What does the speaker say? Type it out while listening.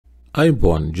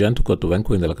අයිබෝන් ජයන්තුකත්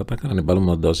වැංකුව ඉඳලා කතා කරන්නේ බලමු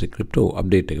අද දවසේ ක්‍රිප්ටෝ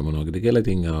අප්ඩේට් එක මොනවද කියලා.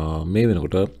 ඉතින් මේ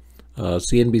වෙනකොට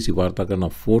CNBC වාර්තා කරන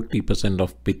 40%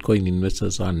 of Bitcoin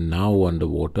investors are now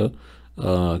underwater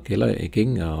කියලා එකෙන්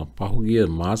පහුගිය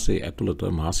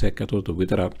මාසයක් ඇතුළත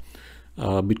විතරක්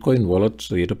Bitcoin wallets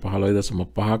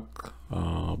 15.5ක්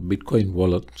Bitcoin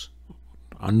wallets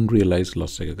unrealized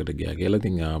loss එකකට ගියා කියලා.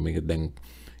 ඉතින් මේක දැන්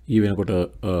වෙනකොට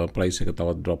ප්‍රයිස් එක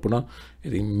තවත් ඩ්‍රොප් වුණා.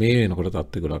 ඉතින් මේ වෙනකොට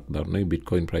තත්ත්වය ගොඩක් දරුණුයි.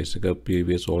 Bitcoin price එක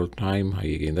previous all time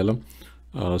high එකේ ඉඳලා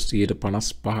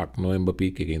 155ක් නොවැම්බර්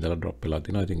peak එකේ ඉඳලා drop වෙලා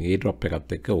තිනවා. ඉතින් ඒ drop එකත්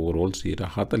එක්ක overall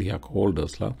 140ක්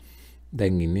holders-ලා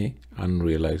දැන් ඉන්නේ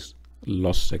unrealized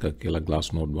loss එක කියලා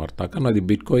Glassnode වාර්තා කරනවා. ඉතින්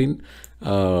Bitcoin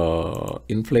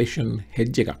inflation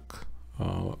hedge එකක්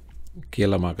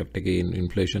කියලා market එකේ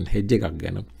inflation hedge එකක්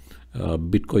ගැන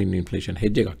Bitcoin inflation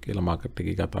hedge එකක් කියලා market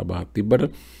එකේ කතා බහක් තිබ්බට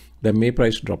දැන් මේ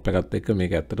price drop එකත් එක්ක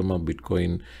මේක ඇත්තටම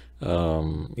Bitcoin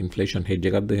inflation hedge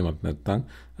එකක්ද එහෙමත් නැත්නම්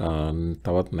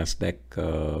තවත් Nasdaq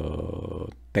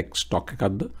tech stock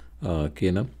එකක්ද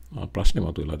කියන ප්‍රශ්නේ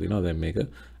මතුවලා තිනවා. දැන් මේක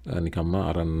නිකම්ම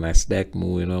අර Nasdaq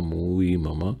move වෙනවා move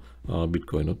වීමම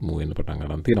Bitcoin උත් move වෙන්න පටන්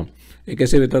ගන්න තියෙනවා. ඒ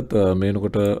කෙසේ වෙතත් මේ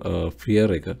වෙනකොට fear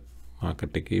එක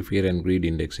market එකේ fear and greed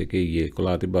index එකේ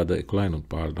 11 තිබ්බද 11 උත්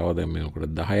පාල්ටව දැන් මේ වෙනකොට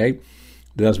 10යි.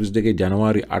 2022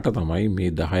 ජනවාරි 8 තමයි මේ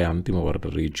 10 අන්තිම වරට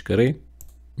රීච් කරේ.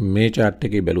 මේ chart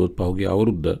එකේ බැලුවොත් පහුගිය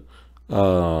අවුරුද්ද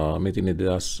මේ තියෙන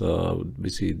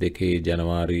 2022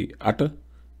 ජනවාරි 8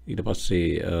 ඊට පස්සේ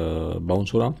බවුන්ස්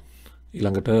වුණා.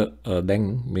 ඊළඟට දැන්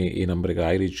මේ ඒ නම්බර් එක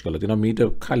ආයි රීච් කරලා තිනවා. මීට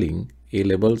කලින් ඒ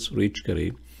levels රීච්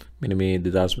කරේ මෙන්න මේ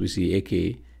 2021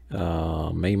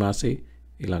 මැයි මාසේ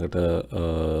ඊළඟට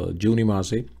ජූනි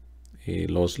මාසේ ඒ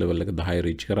ලෝස් ලෙවල් එක 10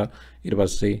 රීච් කරා. ඊට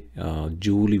පස්සේ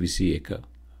ජූලි 21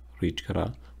 රීච් කරා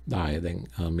 10. දැන්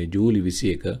මේ ජූලි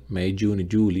 21 මැයි ජූනි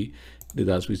ජූලි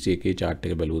 2021 chart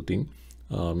එක බැලුවොත්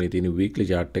මේ තියෙන weekly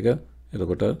chart එක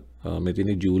එතකොට මේ තියෙන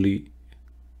ජූලි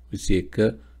 21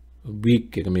 week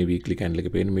එක මේ weekly candle එක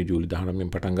පේන්නේ මේ ජූලි 19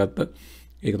 වෙනිදා පටන් ගත්තා.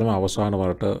 ඒක තමයි අවසාන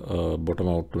වරට bottom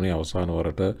out උනේ. අවසාන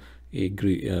වරට ඒ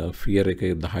fear එක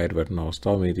 10ට වැටෙන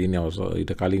අවස්ථාව මේ තියෙන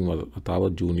ඊට කලින් වතාව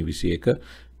ජූනි 21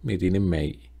 මේ තියෙන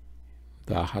මැයි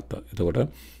 17. එතකොට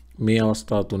මේ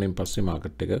අවස්ථා තුනෙන් පස්සේ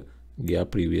මාකට් එක ගියා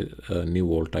previous new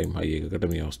all time high එකකට.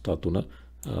 මේ අවස්ථා තුන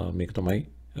මේක තමයි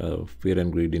fear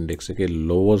and greed index එකේ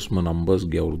lowest numbers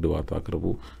ගිය අවුරුද්ද වාර්තා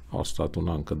කරපු අවස්ථා තුන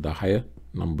අංක 10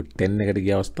 number 10 එකට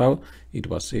ගිය අවස්ථාව. ඊට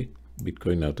පස්සේ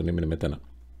Bitcoin නැවතුනේ මෙන්න මෙතන.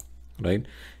 right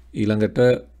ඊළඟට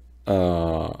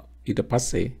ඊට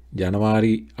පස්සේ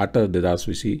ජනවාරි 8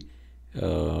 2022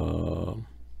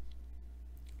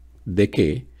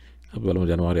 අපි බලමු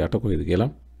ජනවාරි 8 කොහෙද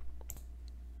කියලා.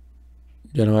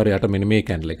 ජනවාරි 8 මෙන්න මේ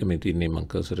කැන්ඩල් එක මේ තින්නේ මම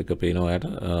කර්සර් එක පේනවා ඔයාලට.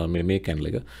 මෙන්න මේ කැන්ඩල්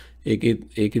එක.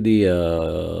 ඒකෙදී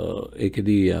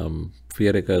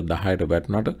ෆියර් එක 10ට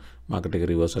වැටුණාට මාකට් එක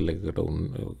රිවර්සල් එකක්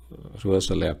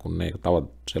උන්නේ. ඒක තවත්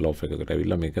සෙල් ඔෆ් එකකට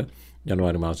ඇවිල්ලා මේක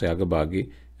ජනවාරි මාසයේ අග භාගයේ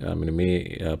මෙන්න මේ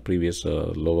previous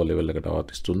lower level එකට ආවත්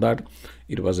 33000ට.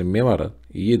 ඊට පස්සේ මෙවර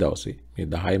ඊයේ දවසේ මේ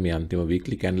 10 මේ අන්තිම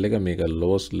weekly candle එක මේක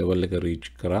lowest level එක reach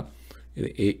කරා.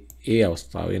 ඒ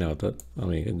අවස්ථාවේ නැවත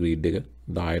මේක greed එක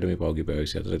 10ට මේ පෞගි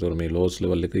පැවැසි අතර. ඒතකොට මේ lowest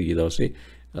level එක ඊයේ දවසේ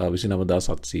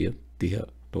 29730.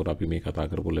 ඒතකොට අපි මේ කතා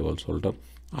කරපු levels වලට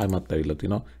ආයමත් ඇවිල්ලා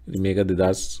තිනවා. ඉතින් මේක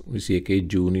 2021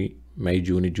 ජූනි මැයි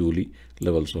ජූනි ජූලි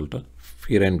levels වලට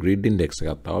fear and greed index එකක්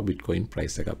ආවා. Bitcoin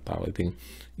price එකක් ආවා. ඉතින්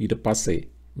ඊට පස්සේ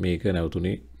මේක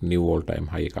නැවතුනේ new all time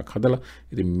high එකක් හදලා.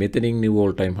 ඉතින් මෙතනින් new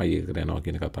all time high එකකට යනවා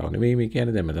කියන කතාව නෙමෙයි මේ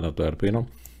කියන්නේ. දැන් මෙතනත් ඔයාලට පේනවා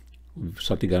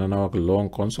සති ගණනාවක් long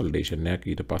consolidation එකක්.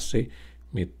 ඊට පස්සේ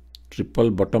මේ triple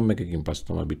bottom එකකින් පස්සේ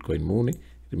තමයි Bitcoin මූනේ.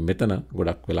 ඉතින් මෙතන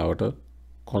ගොඩක් වෙලාවට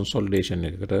consolidation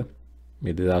එකකට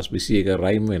මේ 2021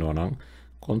 රයිම් වෙනවා නම්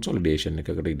consolidation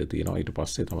එකකට ඉඩ තියෙනවා. ඊට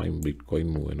පස්සේ තමයි Bitcoin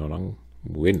move වෙනවා නම්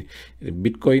වෙන්නේ.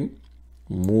 Bitcoin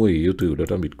move YouTube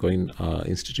Bitcoin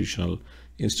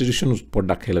institutions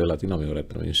පොඩ්ඩක් හෙලවෙලා තිනවා මේ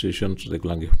වරත්. institutions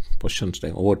දෙකලගේ positions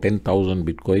දැන් over 10000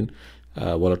 Bitcoin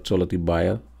wallets වල තිබ්බාය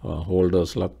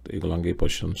holders ලත් ඒගොල්ලන්ගේ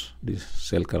positions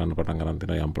sell කරන්න පටන් ගන්න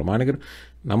තියෙනවා යම් ප්‍රමාණයකට.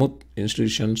 නමුත්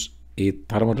institutions ඒ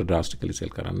තරමට drastically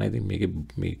sell කරන්නේ නැහැ. ඉතින්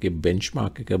මේකේ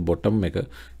benchmark එක bottom එක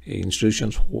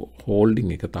institutions holding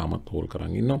එක තාමත් hold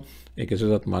කරන් ඉන්නවා.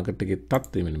 ඒකසෙත් market එකේ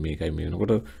තත්ත්වය මෙන්න මේකයි. මේ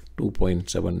වෙනකොට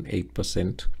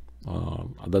 2.78%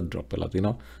 අද drop වෙලා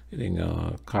තිනවා. ඉතින්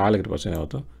කාලයකට පස්සේ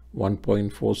නැවත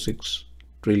 1.46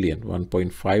 trillion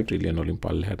 1.5 trillion වලින්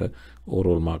පල්ලෙහාට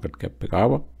overall market cap එක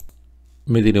ආවා.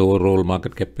 මේ දින overall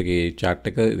market cap එකේ chart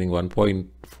එක ඉතින්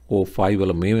 1.45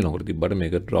 වල මේ වෙනකොට තිබ්බට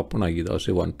මේක drop වුණා ඊයේ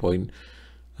දවසේ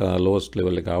 1.2 lowest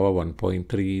level එක ආවා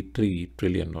 1.33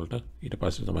 trillion වලට. ඊට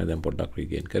පස්සේ තමයි දැන් පොඩ්ඩක්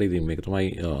regain කරේ. ඉතින් මේක තමයි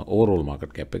overall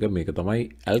market cap එක. මේක තමයි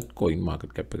altcoin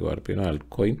market cap එක වර පේනවා.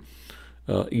 altcoin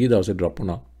ඊයේ දවසේ drop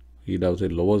වුණා. ඊයේ දවසේ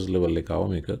lowest level එක ආවා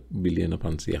මේක බිලියන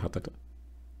 507ට.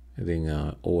 ඉතින්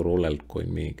overall altcoin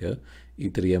මේක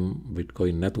Ethereum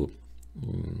Bitcoin නැතුව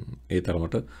ඒ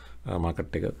තරමට market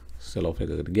එක sell off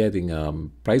එකකට ගියා. ඉතින්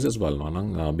prices බලනවා නම්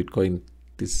Bitcoin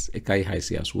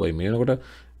 31,680යි මේ වෙනකොට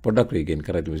පොඩ්ඩක් regain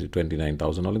කරා. ඉතින්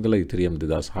 29000 වල ඉඳලා Ethereum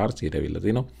 2400ට ඇවිල්ලා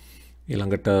තිනවා.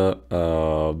 ඊළඟට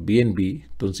BNB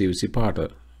 325ට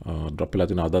drop වෙලා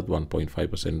තිනවා. අදත්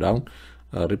 1.5% down.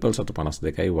 Ripple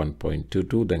 752යි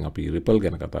 1.22. දැන් අපි Ripple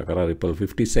ගැන කතා කරා. Ripple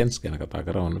 50 cents ගැන කතා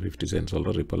කරා. 50 cents වල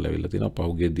Ripple ඇවිල්ලා තිනවා.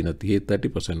 පහුගිය දින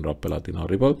 30% drop වෙලා තිනවා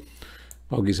Ripple.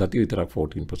 පහුගිය සතිය විතරක්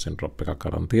 14% drop එකක්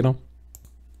අරන් තියෙනවා.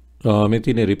 මේ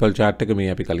තියෙන Ripple chart එක මේ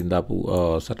අපි කලින් දාපු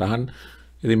සටහන්.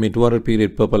 ඉතින් මේ 200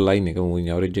 period purple line එක moving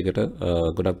average එකට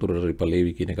ගොඩක් දුරට Ripple AV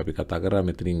කියන එක අපි කතා කරා.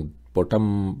 මෙතනින් bottom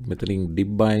මෙතනින් dip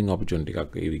buying opportunity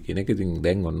එකක් AV කියන එක. ඉතින්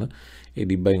දැන් ඔන්න ඒ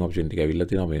dip buying opportunity එක ඇවිල්ලා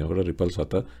තියෙනවා. මේකට Ripple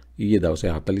 7 ඊයේ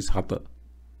දවසේ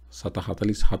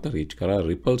 747 reach කරා.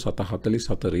 Ripple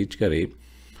 747 reach කරේ.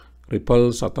 Ripple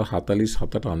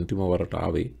 747ට අන්තිම වරට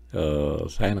ආවේ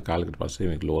සෑහෙන කාලයකට පස්සේ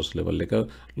මේ lowest level එක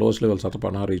lowest level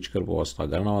 750 reach කරපු අවස්ථා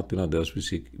ගණනාවක් තියෙනවා.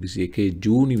 2021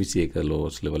 ජූනි 21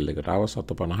 lowest level එකට ආව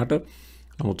 750ට.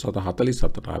 නමුත්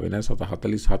 747ට ආවේ නැහැ.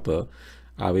 747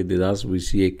 ආවේ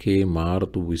 2021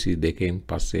 මාර්තු 22න්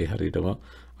පස්සේ හරියටම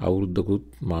අවුරුද්දකුත්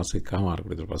මාසෙකමාරකට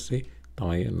විතර පස්සේ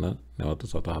තමයි එන්න නැවත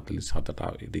 747ට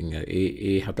ආවේ. ඉතින්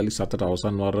ඒ 47ට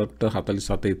අවසන් වරට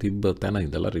 47 තිබ්බ තැන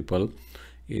ඉඳලා Ripple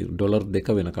ඩොලර්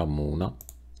 2 වෙනකම් වුණා.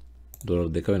 ඩොලර්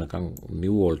 2 වෙනකම්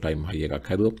new all time high එකක්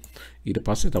හැදුවා. ඊට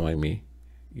පස්සේ තමයි මේ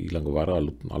ඊළඟ වර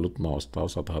අලුත්ම අවස්ථාව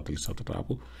 747ට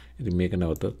ආපු. ඉතින් මේක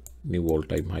නැවත new all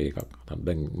time high එකක්.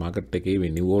 දැන් මාකට් එකේ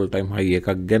මේ new all time high එකක්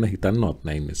ගැන හිතන්නවත්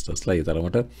නැහැ ඉන්වෙස්ටර්ස්ලා. ඒ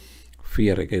තරමට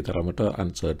fear එක, ඒ තරමට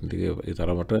uncertainty එක, ඒ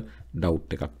තරමට doubt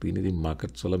එකක් තියෙන. ඉතින්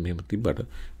markets වල මෙහෙම තිබ්බට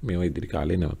මේවා ඉදිරි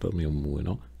කාලේ නැවත මෙහෙම move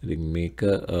වෙනවා. ඉතින් මේක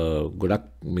ගොඩක්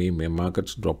මේ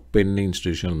markets drop වෙන්නේ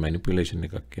institutional manipulation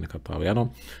එකක් කියන කතාව යනවා.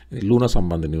 Luna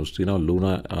සම්බන්ධ news තියෙනවා.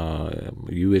 Luna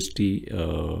UST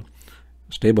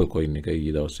stable coin එක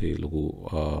ඊයේ දවසේ ලොකු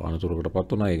අනතුරකටපත්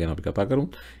වුණා. ඒ ගැන අපි කතා කරමු.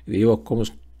 ඒ ඔක්කොම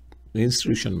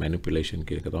institutional manipulation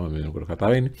කියන එක තමයි මේ වෙනකොට කතා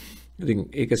වෙන්නේ. ඉතින්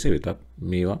ඒකසේ වෙතත්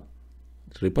මේවා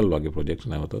Ripple වගේ projects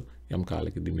නැවත යම්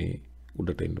කාලෙකදී මේ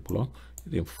උඩට එන්න පුළුවන්.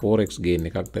 ඉතින් forex gain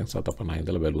එකක් දැන් 750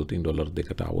 ඉඳලා බැලුවොත් ඩොලර්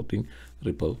 2කට આવොත්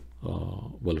Ripple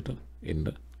වලට එන්න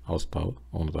අවස්ථාව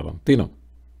ඕන තරම් තියෙනවා.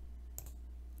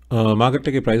 මාකට්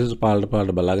එකේ prices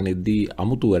පාලට බලාගෙන ඉද්දී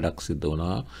අමුතු වැඩක් සිද්ධ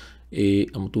වුණා. ඒ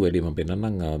අමුතු වැඩේ මම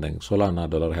පෙන්නන්නම්. දැන් Solana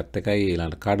ඩොලර් 71යි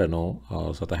ඊළඟට Cardano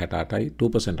 768යි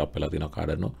 2% up වෙලා තියෙනවා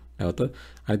Cardano. නැවත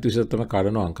අනිත් විශේෂ තමයි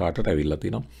Cardano අංක 8ට ඇවිල්ලා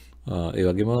තියෙනවා. ඒ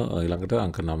වගේම ඊළඟට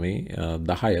අංක 9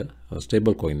 10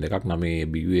 ස්ටේබල් කොයින් දෙකක් 9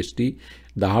 BUSD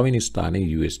 10 වෙනි ස්ථානයේ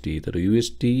USD. ඒතර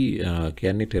USD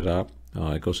කියන්නේ TERRA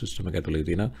ඉකෝසිස්ටම් එක ඇතුලේ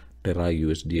තියෙන TERRA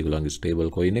USD ඒගොල්ලන්ගේ ස්ටේබල්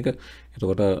කොයින් එක.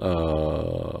 එතකොට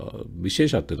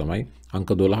විශේෂත්වය තමයි අංක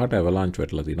 12ට avalanche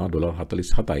වැටලා තිනවා ඩොලර්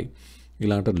 47යි.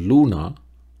 ඊළඟට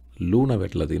Luna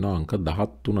වැටලා තිනවා අංක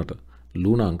 13ට.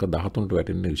 Luna අංක 13ට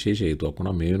වැටෙන්න විශේෂ හේතුවක්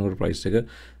වුණා. මේ වෙනකොට price එක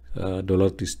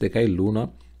ඩොලර් 32යි. Luna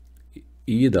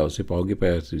ඊයේ දවසේ පහුගිය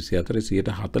පැය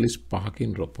 24 145කින්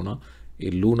drop වුණා.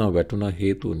 ඒ Luna වැටුණ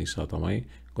හේතුව නිසා තමයි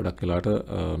ගොඩක් වෙලාට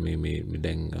මේ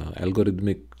දැන්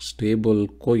algorithmic stable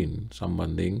coin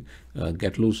සම්බන්ධයෙන්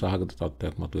ගැටලු සහගත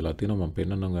තත්ත්වයක් මතුවලා තියෙනවා. මම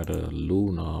පෙන්නන්නම් අර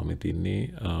Luna මේ තින්නේ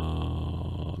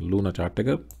Luna chart එක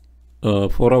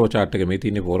 4 hour chart එක මේ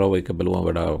තින්නේ 4 hour එක බලුවම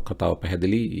වඩා කතාව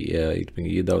පැහැදිලි.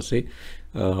 ඊයේ දවසේ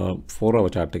 4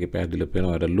 hour chart එකේ පැහැදිලිව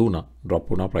පේනවා අර Luna drop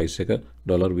වුණා price එක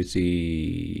ඩොලර්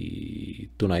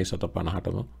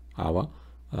 23.750ටම ආවා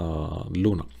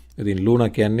Luna. ඉතින් Luna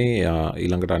කියන්නේ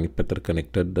ඊළඟට අනිත් පැත්තට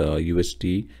connected USD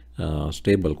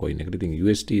stable coin එකට. ඉතින්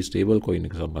USD stable coin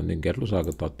එක සම්බන්ධයෙන් ගැටලු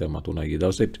සහගත තත්ත්වයක් මතුවුණා ඊයේ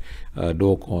දවසේත්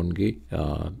Dogecoin-ගේ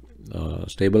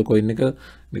stable coin එක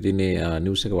මෙතිනේ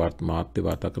news එක මාත්‍ය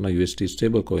වාර්තා කරන USD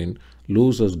stable coin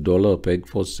loses dollar peg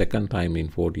for second time in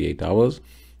 48 hours.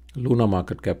 Luna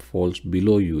market cap falls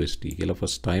below USD කියලා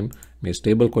first time මේ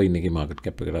stable coin එකේ market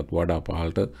cap එකකට වඩා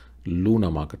පහළට Luna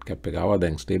market cap එක ආවා.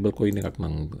 දැන් stable coin එකක්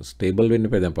නම් stable වෙන්න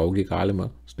බෑ. දැන් පහුගිය කාලෙම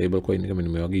stable coin එක මෙන්න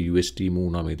මේ වගේ USD move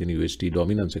වුණා. මේ තියෙන USD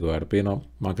dominance එක වඩා පේනවා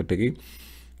market එකේ.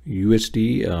 USD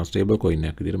stable coin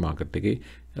එකක් විදිහට market එකේ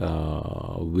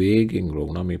වේගෙන් grow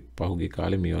වුණා. මේ පහුගිය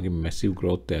කාලේ මේ වගේ massive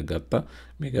growth එකක් ගත්තා.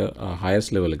 මේක highest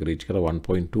level එක reach කරා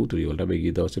 1.23 වලට. හැබැයි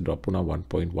ඊයේ දවසේ drop වුණා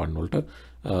 1.1 වලට.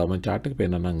 මම chart එක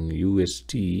පෙන්නන්නම්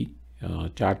USD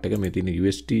chart එක මේ තියෙන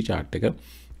USD chart එක.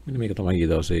 මෙන්න මේක තමයි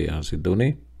ඊයේ දවසේ සිද්ධ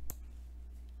වුණේ.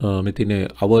 මෙතින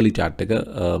අවලි චාට් එක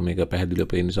මේක පැහැදිලිව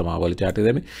පේන නිසා මම අවලි චාට් එක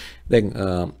දැම්මේ. දැන්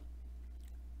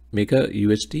මේක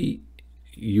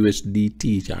USDT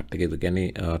chart එකේ කියන්නේ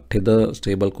tether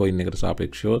stable coin එකට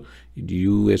සාපේක්ෂව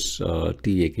UST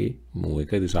එකේ move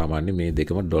එක ඉතින් සාමාන්‍ය මේ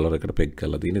දෙකම ඩොලර් එකට පෙග්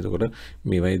කරලා තියෙන. එතකොට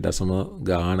මේවයි දශම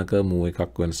ගානක move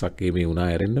එකක් වෙනසක් මේ වුණා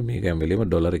ඇරෙන්න මේක හැම වෙලේම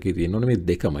ඩොලර් එකේ තියෙන්න ඕනේ මේ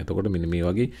දෙකම. එතකොට මෙන්න මේ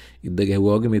වගේ ඉද්ද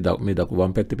ගැහුවා වගේ මේ දකුණු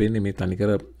වම් පැත්තේ පේන්නේ මේ තනිකර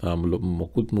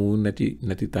මොකුත් move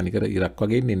නැති තනිකර ඉරක්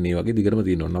වගේ ඉන්නේ මේ වගේ දිගටම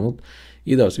තියෙනවා. නමුත්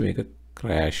ඊ දවසේ මේක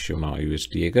crash වුණා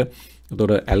UST එක.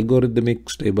 එතකොට algorithmic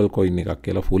stable coin එකක්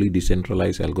කියලා fully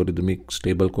decentralized algorithmic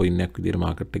stable coin එකක් විදිහට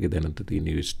market එකේ දැනට තියෙන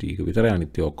UST එක විතරයි.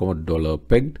 අනිත් ඒවා ඔක්කොම dollar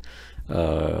pegged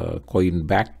coin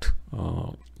backed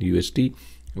UST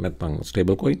නැත්නම්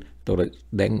stable coin. එතකොට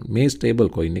දැන් මේ stable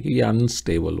coin එක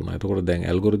unstable වුණා. එතකොට දැන්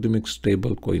algorithmic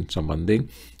stable coin සම්බන්ධයෙන්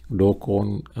ඩෝකෝන්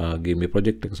ගේ මේ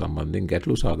ප්‍රොජෙක්ට් එක සම්බන්ධයෙන්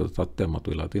ගැටලු සහගත තත්ත්වයක්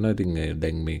මතුවලා තියෙනවා. ඉතින්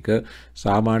දැන් මේක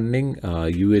සාමාන්‍යයෙන්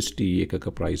UST එකක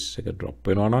price එක drop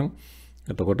වෙනවා නම්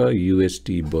එතකොට UST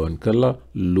burn කරලා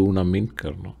Luna mint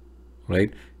කරනවා.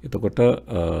 right? එතකොට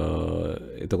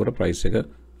price එක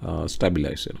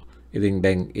stabilize වෙනවා. ඉතින්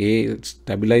දැන් ඒ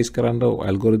stabilize කරන්න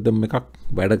algorithm එකක්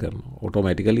වැඩ කරනවා.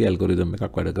 automatically algorithm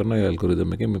එකක් වැඩ කරනවා. ඒ algorithm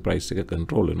එකෙන් මේ price එක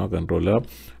control වෙනවා. control වෙලා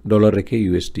dollar එකේ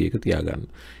UST එක තියාගන්න.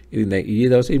 ඉතින් දැන් ඊයේ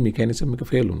දවසේ mechanism එක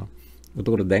fail වුණා.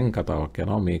 එතකොට දැන් කතාවක්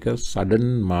යනවා මේක sudden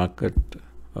market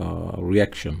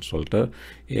reactions වලට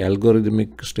ඒ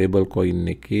algorithmic stable coin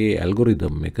එකේ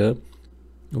algorithm එක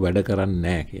වැඩ කරන්නේ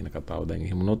නැහැ කියන කතාව. දැන්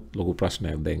එහෙම වුණොත් ලොකු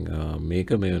ප්‍රශ්නයක්. දැන් මේක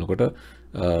මේ වෙනකොට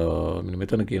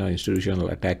මෙතන කියනවා institutional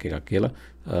attack එකක් කියලා.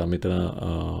 මෙතන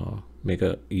මේක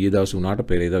ඊයේ දවසේ උනාට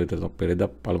පෙරේදා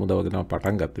පළමු දවසේ තමයි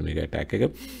පටන් ගත්තේ මේක attack එක.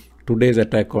 Today's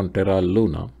attack on Terra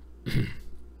Luna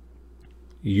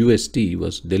UST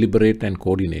was deliberate and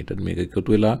coordinated. මේක එකතු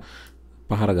වෙලා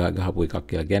පහර ගහපු එකක්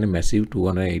කියලා. කියන්නේ massive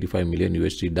 285 million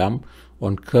USD dump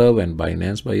on Curve and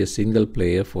Binance by a single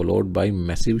player followed by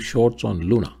massive shorts on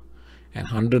Luna and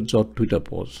hundreds of Twitter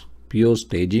posts. Pure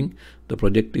staging. The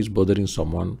project is bothering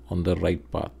someone on the right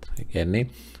path. කියන්නේ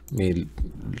මේ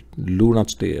Luna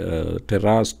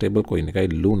Terra stable coin එකයි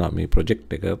Luna මේ project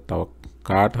එක තව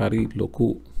කාට හරි ලොකු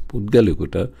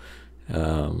පුද්ගලයෙකුට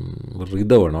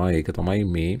රිදවනවා. ඒක තමයි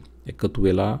මේ එකතු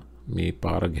වෙලා මේ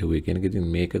පාර ගැහුවේ කියන එක. ඉතින්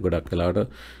මේක ගොඩක් වෙලාවට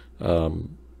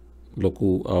ලොකු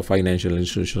financial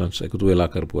institutions එකතු වෙලා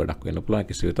කරපු වැඩක් වෙන්න පුළුවන්.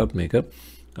 කෙසේ වෙතත් මේක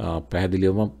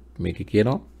පැහැදිලිවම මේක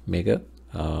කියනවා මේක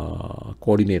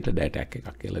coordinated attack එකක්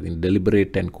කියලා. ඉතින්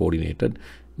deliberate and coordinated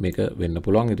මේක වෙන්න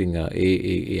පුළුවන්. ඉතින්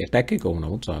ඒ attack එක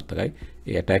වුණාම සාර්ථකයි.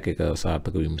 ඒ attack එක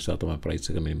සාර්ථක වීම නිසා තමයි price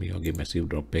එක මේ වගේ massive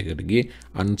drop එකකට ගියේ.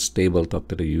 unstable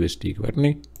තත්ත්වයට USD එක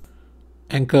වැටුනේ.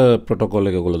 Anchor protocol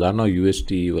එක ඔයගොල්ලෝ දන්නවා UST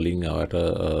වලින් ඔයාලට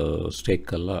stake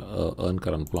කරලා earn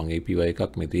කරන්න පුළුවන් APY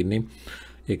එකක් මේ තියෙන්නේ.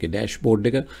 ඒකේ dashboard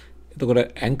එක. එතකොට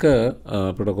Anchor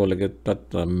protocol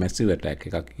එකටත් massive attack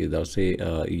එකක්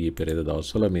ඊයේ පෙරේද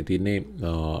දවස්වල මේ තියෙන්නේ.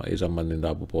 ඒ සම්බන්ධයෙන්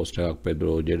දාපු post එකක් Pedro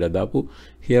Ojeda දාපු.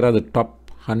 Here are the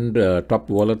top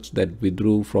wallets that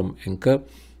withdrew from Anchor.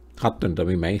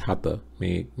 7 මේ 7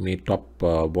 මේ top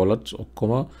wallets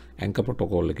ඔක්කොම Anchor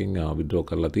protocol එකෙන් withdraw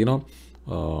කරලා තියෙනවා.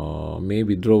 මේ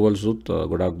withdrawals උත්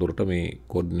ගොඩක් දුරට මේ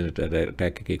coordinated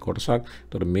attack එකේ කොටසක්.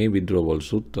 ඒතකොට මේ withdrawals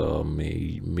උත්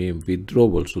මේ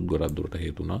withdrawals උත් ගොඩක් දුරට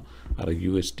හේතු වුණා අර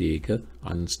USD එක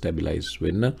unstabilize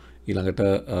වෙන්න. ඊළඟට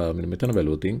මෙතන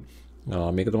බැලුවොත්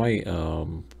මේක තමයි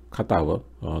කතාව.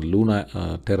 Luna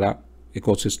Terra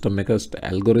ecosystem එක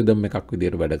algorithm එකක්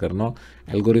විදිහට වැඩ කරනවා.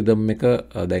 algorithm එක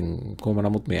දැන් කොහොම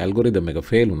නමුත් මේ algorithm එක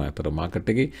fail වුණා. ඒතර market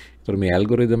එකේ. ඒතර මේ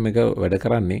algorithm එක වැඩ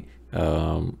කරන්නේ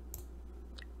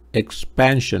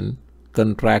expansion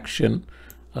contraction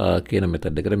කියන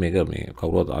method එකට. මේක මේ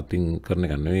කවුරුත් අතින් කරන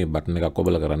එක නෙවෙයි බටන් එකක්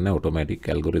ඔබලා කරන්නේ automatic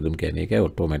algorithm කියන්නේ ඒකයි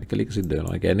automatically සිද්ධ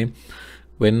වෙනවා. ඒ කියන්නේ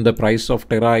when the price of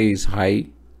Terra is high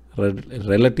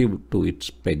relative to its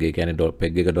peg. ඒ කියන්නේ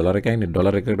peg එක ඩොලර් එකයිනේ.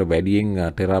 ඩොලර් එකකට වැඩියෙන්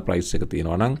Terra price එක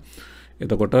තියෙනවා නම්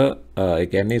එතකොට ඒ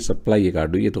කියන්නේ supply එක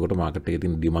අඩුයි. එතකොට market එකේ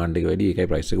තියෙන demand එක වැඩි. ඒකයි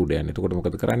price එක උඩ යන්නේ. එතකොට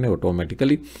මොකද කරන්නේ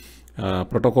automatically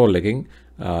protocol එකෙන්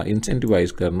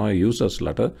incentivize කරනවා users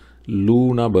ලට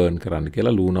Luna burn කරන්න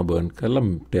කියලා. Luna burn කරලා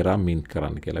Terra mint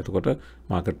කරන්න කියලා. එතකොට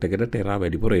market එකට Terra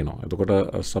වැඩිපුර එනවා. එතකොට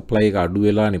supply එක අඩු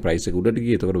වෙලානේ price එක උඩට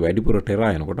ගියේ. එතකොට වැඩිපුර Terra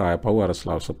එනකොට ආයපහුව අර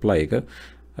supply එක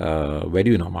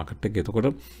වැඩි වෙනවා market එකේ. එතකොට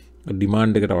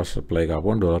demand එකට අවශ්‍ය supply එක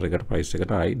ආපුවම ඩොලර් එකට price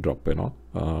එකට ආයි drop වෙනවා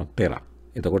Terra.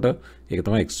 එතකොට ඒක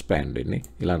තමයි expand වෙන්නේ.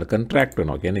 ඊළඟට contract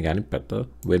වෙනවා කියන්නේ අනිත් පැත්ත.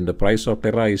 When the price of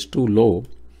Terra is too low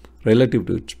relative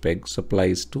to its peg, supply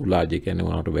is too large. ඒ කියන්නේ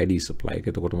උනාට වැඩි supply එක.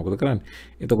 එතකොට මොකද කරන්නේ?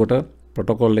 එතකොට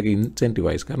protocol එක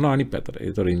incentivize කරනවා අනිත් පැත්තට.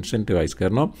 ඒතකොට incentivize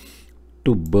කරනවා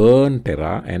to burn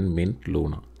Terra and mint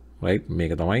Luna. right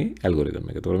මේක තමයි ඇල්ගොරිතම්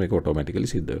එක. ඒතකොට මේක ඔටෝමැටිකලි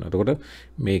සිද්ධ වෙනවා. එතකොට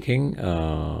මේකෙන්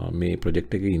මේ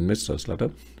ප්‍රොජෙක්ට් එකේ ඉන්වෙස්ටර්ස්ලාට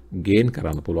ගේන්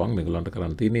කරන්න පුළුවන්. මේගොල්ලන්ට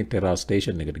කරන්න තියෙන්නේ TERRA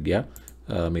ස්ටේෂන් එකට ගියා.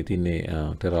 මේ තින්නේ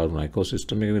TERRA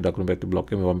ඉකෝසිස්ටම් එකේ දකුණු පැත්තේ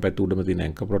බ්ලොක් එකේ වම් පැත්තේ උඩම තියෙන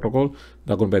ඇන්කර් ප්‍රොටෝකෝල්,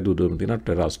 දකුණු පැත්තේ උඩම තියෙන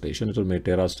TERRA ස්ටේෂන්. ඒතකොට මේ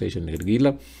TERRA ස්ටේෂන් එකට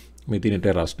ගිහිල්ලා මේ තියෙන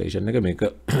TERRA ස්ටේෂන් එක මේක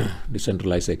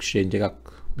ඩිසෙන්ට්‍රලයිස් එක්ස්චේන්ජ්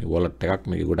එකක්, මේ wallet එකක්,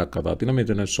 මේක ගොඩක් කතා තියෙනවා.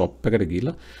 මෙතන shop එකට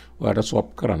ගිහිල්ලා ඔයාලට swap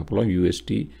කරන්න පුළුවන්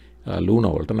USD Luna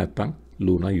වලට නැත්නම්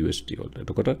Luna USD වලට.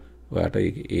 එතකොට ඔයාලට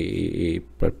ඒ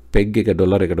peg එක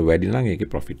ඩොලර් එකට වැඩි නම්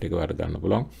ඒකේ profit එක ඔයාලට ගන්න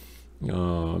පුළුවන්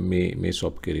මේ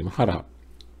swap කිරීම හරහා.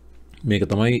 මේක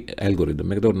තමයි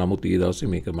ඇල්ගොරිතම් එක. ඒතකොට නමුත් ඊයේ දවසේ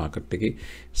මේක මාකට් එකේ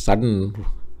sudden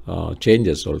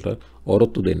changes වලට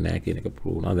ඔරොත්තු දෙන්නේ නැහැ කියන එක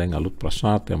ප්‍රූව් වුණා. දැන් අලුත්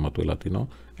ප්‍රශ්නාර්ථයක් මතුවලා තිනවා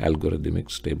algorithmic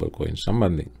stable coin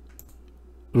සම්බන්ධයෙන්.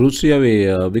 රුසියාවේ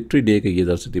වික්ටරි ඩේ එක ඊයේ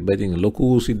දවසේ තිබ්බා. ඉතින් ලොකු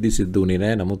සිද්ධ වුණේ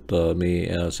නැහැ. නමුත් මේ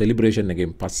සෙලිබ්‍රේෂන්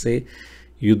එකෙන් පස්සේ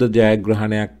යුද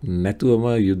ජයග්‍රහණයක් නැතුවම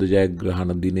යුද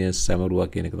ජයග්‍රහණ දිනය සැමරුවා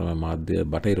කියන එක තමයි මාධ්‍ය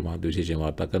බටහිර මාධ්‍ය විශේෂයෙන්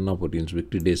වාර්තා කරනවා. පුටින්ස්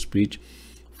වික්ටරි day speech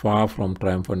far from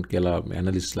triumphant කියලා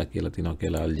ඇනලිස්ට්ලා කියලා තිනවා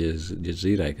කියලා අල්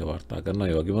ජසීරා එක වාර්තා කරනවා.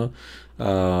 ඒ වගේම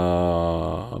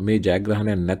මේ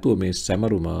ජයග්‍රහණය නැතුව මේ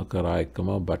සැමරුම කරා එක්කම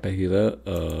බටහිර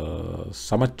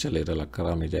සමච්චලයට ලක්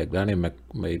කරා මේ ජයග්‍රහණය.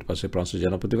 ඊට පස්සේ ප්‍රංශ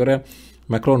ජනපතිවරයා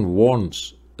Macron warns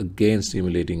against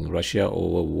stimulating Russia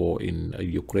over war in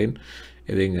Ukraine.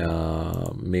 ඉතින්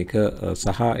මේක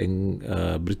සහ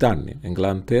බ්‍රිතාන්‍ය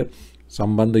එංගලන්තය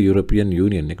සම්බන්ධ යුරෝපියන්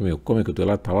යූනියන් එක මේ ඔක්කොම එකතු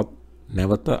වෙලා තවත්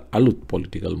නැවත අලුත්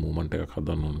පොලිටිකල් මූවමන්ට් එකක්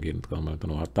හදන්න ඕන කියන තමයි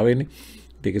මෙතන වාර්තා වෙන්නේ.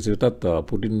 ඒකෙසි වෙතත්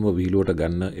පුටින්ව විහිළුවට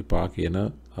ගන්න එපා කියන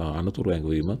අනතුරු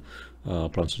ඇඟවීම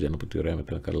ප්‍රංශ ජනපතිවරයා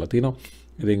මෙතන කරලා තිනවා.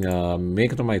 ඉතින්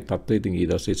මේක තමයි තත්ත්වය. ඉතින් ඊ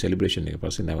දවසේ සෙලිබ්‍රේෂන් එක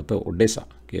පස්සේ නැවත ඔඩෙසා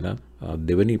කියන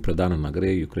දෙවැනි ප්‍රධාන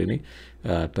නගරයේ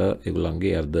යුක්‍රේනයට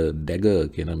ඒගොල්ලන්ගේ අර්ධ ඩැගර්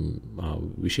කියන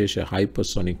විශේෂ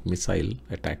හයිපර්සොනික් මිසයිල්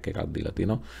ඇටැක් එකක් දීලා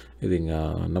තිනවා. ඉතින්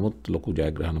නමුත් ලොකු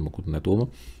ජයග්‍රහණ මොකුත් නැතුවම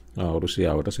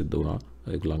රුසියාවට සිද්ධ වුණා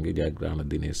ඒගොල්ලන්ගේ ජයග්‍රහණ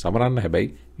දිනේ සමරන්න. හැබැයි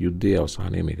යුද්ධයේ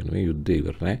අවසානයේ මේක නෙවෙයි, යුද්ධය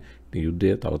ඉවර නැහැ. ඉතින් යුද්ධය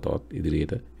තව තවත්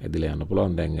ඉදිරියට ඇදලා යන්න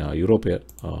පුළුවන්. දැන් යුරෝපය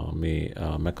මේ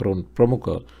මැක්‍රෝන් ප්‍රමුඛ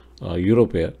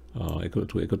යුරෝපය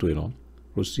එකතු වෙනවා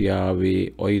රුසියාවේ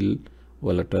ඔයිල්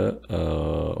වලට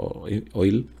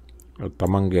ඔයිල්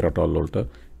තමන්ගේ රටවල් වලට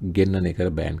ගෙන්නන එක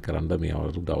බෑන් කරන්න මේ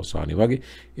අවුරුදු අවසානයේ වගේ.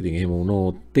 ඉතින් එහෙම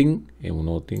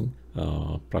වුණොත්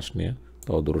ප්‍රශ්නය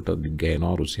තවදුරට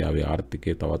දිග්ගැහෙනවා. රුසියාවේ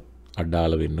ආර්ථිකය තවත්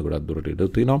අඩාල වෙන්න ගොඩක් දුරට ඉඩ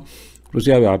තියෙනවා.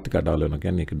 රුසියාවේ ආර්ථික අඩාල වෙනවා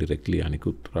කියන්නේ ඒක ඩිරෙක්ට්ලි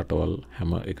අනිකුත් රටවල්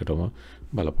හැම එකටම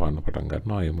බලපාන්න පටන්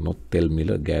ගන්නවා. එහෙම වුණොත් තෙල් මිල,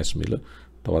 ගෑස් මිල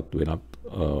තවත් වෙනත්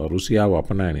රුසියාව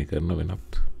අපනයනය කරන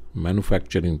වෙනත්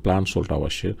මැනුෆැක්චරින් ප්ලාන්ට්ස් වලට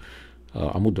අවශ්‍ය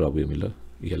අමුද්‍රව්‍ය මිල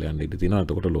ඉහළ යන්න ඉඩ තියෙනවා.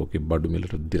 එතකොට ලෝකෙ බඩු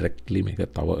මිලට ඩිරෙක්ට්ලි මේක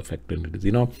තව එෆෙක්ට් වෙන්න ඉඩ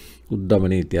තියෙනවා.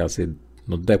 උද්දමනයේ ඉතිහාසයේ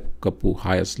නොදැක්කපු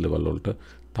හයස් ලෙවල් වලට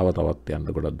තවත් යන්න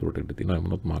ගොඩක් දුරට ඉඩ තියෙනවා. ඒ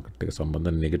මොනොත් මාකට් එක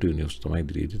සම්බන්ධ නෙගටිව් නිවුස් තමයි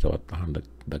ඉදිරියේදී තවත් අහන්න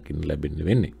දකින්න ලැබෙන්නේ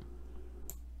වෙන්නේ.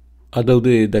 අද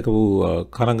උදේ දැකපු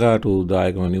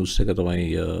කනගාටුදායකම නිවුස් එක තමයි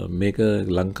මේක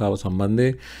ලංකාව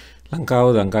සම්බන්ධයෙන්.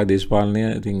 ලංකාවේ දේශපාලනය,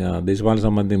 ඉතින් දේශපාලන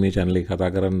සම්බන්ධයෙන් මේ channel එක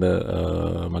කතා කරන්න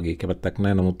මගේ කැමැත්තක්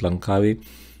නැහැ. නමුත් ලංකාවේ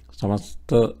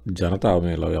සමස්ත ජනතාව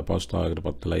මේ ලාවේ අපහසුතාවයකට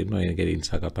පත් වෙලා ඉන්නවා. ඒක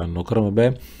නිසා කතා නොකරම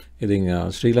බෑ. ඉතින්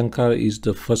Sri Lanka is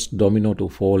the first domino to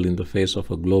fall in the face of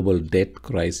a global debt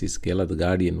crisis කියලා The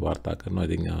Guardian වාර්තා කරනවා.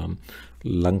 ඉතින්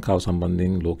ලංකාව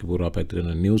සම්බන්ධයෙන් ලෝකෙ පුරා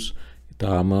පැතිරෙන නිවුස්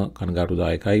ඉතාම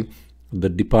කනගාටුදායකයි. The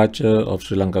departure of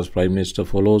Sri Lanka's Prime Minister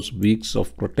follows weeks of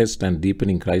protest and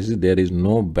deepening crisis. There is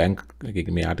no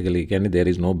there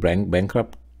is no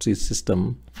bankruptcy system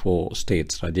for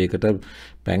states. Rajayකට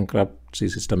bankruptcy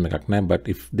system එකක් නැහැ. But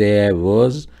if there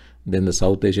was, then the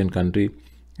South Asian country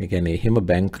කියන්නේ එහෙම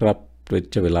bankrupt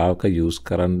වෙච්ච වෙලාවක use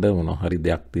කරන්න මොන හරි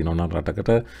දෙයක් තියෙනවා නම්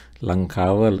රටකට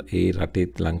ලංකාව ඒ රටේ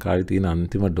ලංකාවේ තියෙන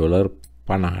අන්තිම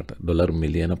ඩොලර්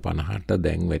මිලියන 50ට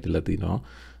දැන් වැටිලා තිනවා.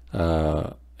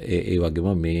 ඒ වගේම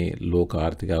මේ ලෝක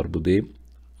ආර්ථික අර්බුදේ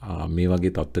මේ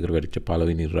වගේ තත්ත්වයකට වැටිච්ච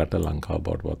පළවෙනි රට ලංකාව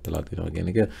බවට පත් වෙලා තියෙනවා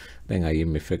කියන එක දැන්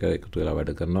IMF එක එකතු වෙලා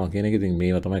වැඩ කරනවා කියන එක. ඉතින්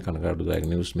මේවා තමයි කනගාටුදායක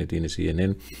නිවුස් මේ තියෙන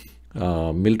CNN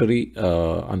මිලිටරි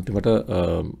අන්තිමට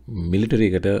මිලිටරි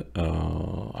එකට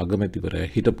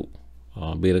අගමැතිවරයා හිටපු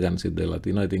බේරගන්න සිද්ධ වෙලා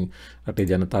තියෙනවා. ඉතින් රටේ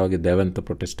ජනතාවගේ දැවැන්ත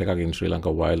ප්‍රොටෙස්ට් එකක් in Sri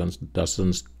Lanka violence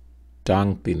dozens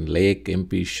tanked in Lake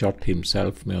MP shot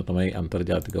himself. මේවා තමයි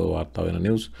අන්තර්ජාතිකව වාර්තා වෙන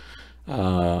news.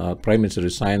 Prime Minister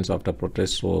resigns after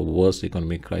protests for worst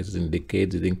economic crisis in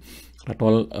decades. ඉතින්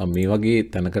රටවල් මේ වගේ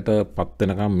තැනකට පත්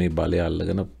වෙනකම් මේ බලය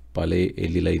අල්ලගෙන බලේ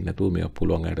එල්ලිලා ඉන්නේ නැතුව මේවා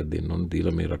පුළුවන් අයට දෙන්න ඕන.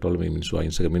 දීලා මේ රටවල මේ මිනිස්සු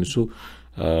අහිංසක මිනිස්සු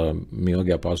මේ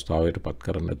වගේ අපහසුතාවයට පත්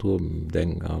කරන්න නැතුව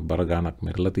දැන් බර ගාණක්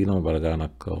මැරලා තිනවා, බර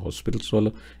ගාණක් හොස්පිටල්ස් වල.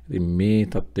 ඉතින් මේ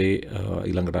තත්ත්වේ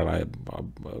ඊළඟට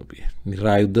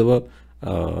නිරායුධව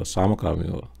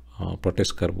සාමකාමීව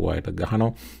ප්‍රොටෙස්ට් කරපු අයට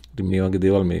ගහනවා. ඉතින් මේ වගේ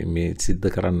දේවල් මේ සිද්ධ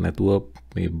කරන්නේ නැතුව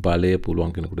මේ බලය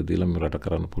පුළුවන් කෙනෙකුට දීලා මේ රට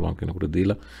කරන්න පුළුවන් කෙනෙකුට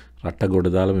දීලා රට ගොඩ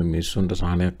දාලා මේ මිනිස්සුන්ට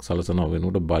සහනයක් සලසනවා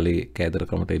වෙනුවට බලේ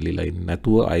කෑදරකමට එල්ලිලා ඉන්නේ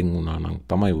නැතුව අයින් වුණා නම්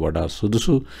තමයි වඩා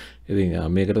සුදුසු. ඉතින්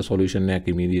මේකට සොලියුෂන් එකක්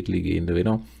ඉමීඩියට්ලි ගේන්න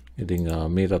වෙනවා. ඉතින්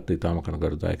මේ තත්ත්වය තාම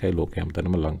කනගාටුදායකයි ලෝකයේම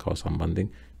තැනම ලංකාව සම්බන්ධයෙන්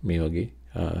මේ වගේ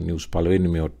නිවුස් පළවෙනි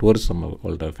මේ ටුවරිසම්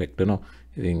වලට එෆෙක්ට් වෙනවා.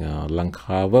 ඉතින්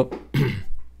ලංකාව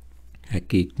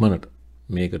හැකි ඉක්මනට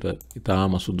මේකට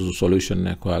ඉතාම සුදුසු සොලියුෂන්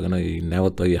එකක් හොයාගෙන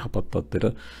නැවත යහපත් තත්ත්වයට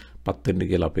පත් වෙන්න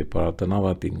කියලා අපේ ප්‍රාර්ථනාව.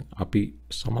 ඉතින් අපි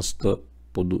සමස්ත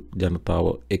පොදු ජනතාව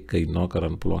එක්ක ඉන්නවා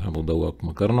කරන්න පුළුවන් හැම උදව්වක්ම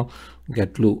කරනවා.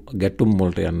 ගැටුම්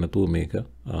වලට යන්නේ නැතුව මේක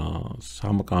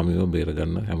සාමකාමීව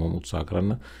බේරගන්න හැමෝම උත්සාහ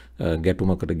කරන්න.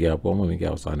 ගැටුමකට ගියාපුවම මේකේ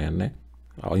අවසානයක් නැහැ.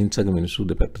 අහිංසක මිනිස්සු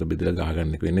දෙපැත්තට බෙදලා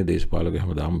ගහගන්න එක වෙන්නේ දේශපාලකයෝ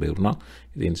හැමදාම බේරුණා.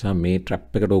 ඒ නිසා මේ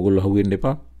ට්‍රැප් එකට ඕගොල්ලෝ අහුවෙන්න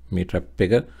එපා. මේ ට්‍රැප්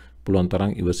එක පුළුවන්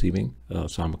තරම් ඉවසීමෙන්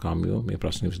සාමකාමීව මේ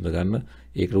ප්‍රශ්න විසඳ ගන්න.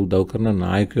 ඒකට උදව් කරන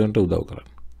නායකයන්ට උදව් කරන්න.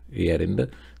 ඒ ඇරෙන්න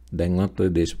දැන්වත් ඔය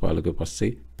දේශපාලකයෝ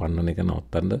පස්සේ පන්නන එක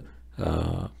නවත්තන්න.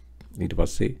 ඊට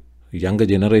පස්සේ යංග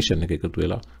ජෙනරේෂන් එක එකතු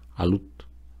වෙලා අලුත්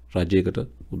රජයකට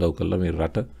උදව් කරලා මේ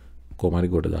රට කොහොම හරි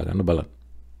ගොඩ දාගන්න බලන්න.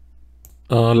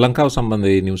 ලංකාව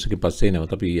සම්බන්ධයෙන් නිවුස් එකේ පස්සේ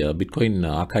නැවත අපි Bitcoin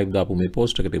archive දාපු මේ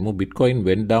post එකට එමු. Bitcoin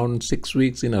went down 6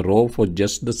 weeks in a row for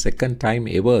just the second time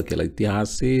ever කියලා.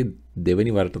 ඉතිහාසයේ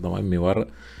දෙවෙනි වරට තමයි මෙවර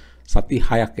සති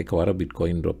 6ක් එකවර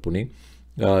Bitcoin drop උනේ.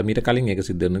 මීට කලින් ඒක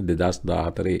සිද්ධ වෙන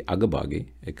 2014 අගභාගයේ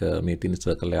එක මේ තින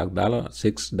සර්කල් එකක් දාලා 6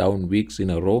 down weeks in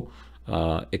a row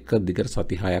එක දිගට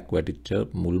සති 6ක් වැටිච්ච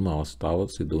මුල්ම අවස්ථාව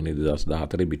සිදු වුණේ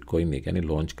 2014 Bitcoin. ඒ කියන්නේ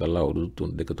launch කළා අවුරුදු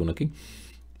 2-3කින්.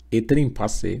 එතනින්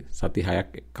පස්සේ සති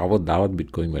 6ක් කවදාවත්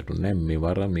Bitcoin වැටුනේ නැහැ.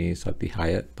 මෙවර මේ සති 6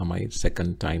 තමයි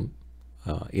second time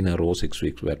in a row 6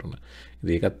 weeks වැටුණා.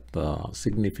 ඒකත්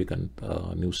significant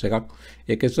news එකක්.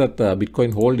 ඒකෙසත්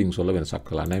Bitcoin holdings වල වෙනසක්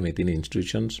කළා නැහැ. මේ තියෙන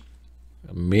institutions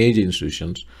major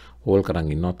institutions hold කරන්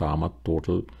ඉන්නවා තාමත්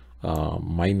total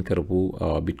මයින් කරපු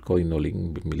Bitcoin වලින්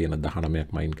මිලියන 19ක්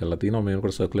මයින් කරලා තියෙනවා.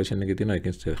 මේකට circulation එකේ තියෙනවා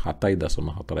ඒකෙන්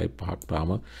 7.45ක් තාම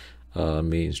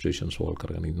මේ institutions hold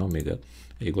කරගෙන ඉන්නවා. මේක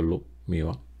ඒගොල්ලෝ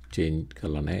මේවා change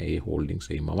කරලා නැහැ. ඒ holdings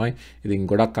එයිමමයි. ඉතින්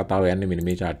ගොඩක් කතාව යන්නේ මෙන්න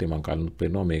මේ chart එකේ මම කලින්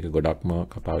පෙන්නනවා. මේක ගොඩක්ම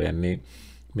කතාව යන්නේ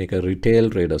මේක retail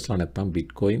traders ලා නැත්තම්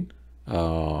Bitcoin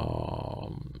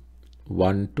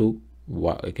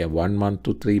 1 month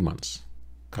to 3 months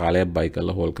කාලයක් බයි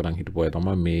කරලා හෝල් කරන් හිටපු අය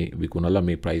තමයි මේ විකුණලා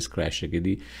මේ price crash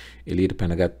එකේදී එළියට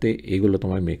පැනගත්තේ. ඒගොල්ලෝ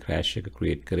තමයි මේ crash එක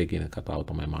create කරේ කියන කතාව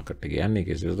තමයි market එකේ යන්නේ.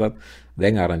 ඒකෙසත්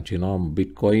දැන් ආරංචි වෙනවා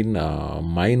Bitcoin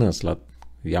miners ලත්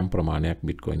යම් ප්‍රමාණයක්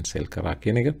Bitcoin sell කරා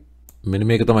කියන එක. මෙන්න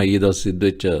මේක තමයි ඊයේ දවස් සිද්ධ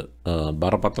වෙච්ච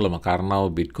බරපතලම කාරණාව.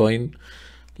 Bitcoin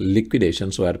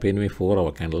liquidations were paying me 4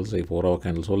 hour candles. A 4 hour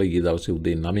candles වල ඊයේ දවසේ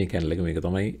උදේ 9 candle එක මේක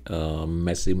තමයි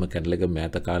massive candle එක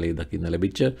මෑත කාලේ දකින්න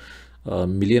ලැබිච්ච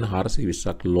මිලියන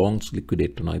 420ක් longs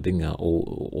liquidate වුණා. ඉතින්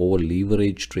over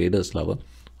leverage traders ලව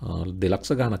 2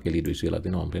 ලක්ෂ ගණක් එළියට විශ්වලා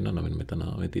තිනවා. මම පෙන්නන්න මෙතන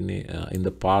තින්නේ in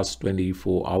the past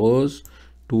 24 hours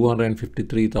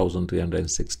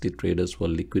 253,360 traders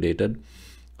were liquidated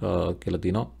කියලා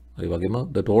තිනවා. ඒ වගේම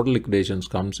the total liquidations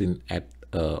comes in at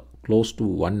close to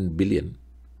 1 billion.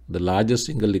 The largest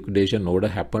single liquidation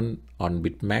order happened on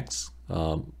BitMax.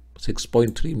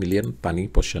 6.3 million තනි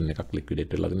පොසිෂන් එකක්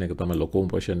ලික්විඩේට් වෙලා තියෙන එක තමයි ලොකුම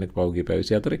පොසිෂන් එක පහුගිය පැය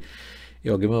 24.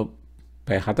 ඒ වගේම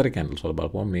පැය 4 කැන්ඩල්ස් වල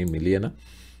බලපුවම මේ මිලියන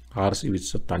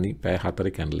 420 තනි පැය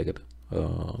 4 කැන්ඩල් එකට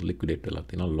ලික්විඩේට් වෙලා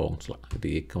තියෙනවා ලොන්ග්ස්ලා.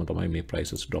 ඉතින් ඒකම තමයි මේ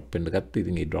prices drop වෙන්න ගත්තේ.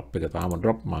 ඉතින් මේ drop එක තාම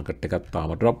drop, market එකත් තාම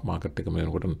drop. market එක මේ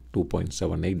වෙනකොට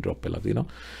 2.78 drop වෙලා තියෙනවා.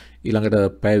 ඊළඟට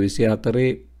පැය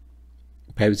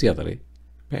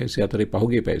 24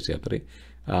 පහුගිය පැය 24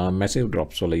 massive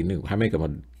drops වල ඉන්නේ හැම එකම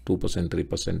 2%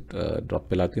 3% drop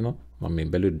වෙලා තිනවා. මම මේ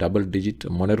බැලුවේ double digit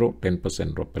Monero 10%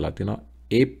 drop වෙලා තිනවා.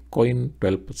 Ape coin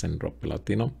 12% drop වෙලා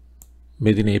තිනවා.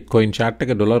 මේ දින Ape coin chart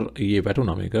එක ඩොලර් ඊයේ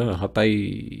වැටුණා. මේක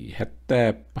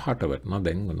 7.75ට වැටුණා.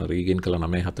 දැන් ඔන්න රීගේන් කළා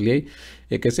 9.40යි.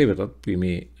 ඒක කෙසේ වෙතත්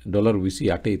මේ ඩොලර්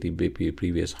 28 තිබ්බේ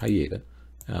previous high එක.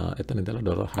 එතන ඉඳලා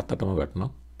ඩොලර් 7ටම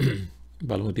වැටුණා.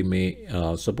 බලමු ඉතින් මේ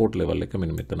support level එක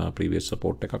මෙන්න මෙතන previous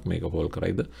support එකක් මේක hold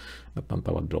කරයිද නැත්නම්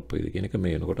තවත් drop වෙයිද කියන එක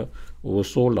මේ වෙනකොට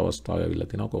oversold අවස්ථාවේ අවිල්ලා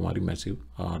තිනවා. කොහොම හරි massive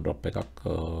drop එකක්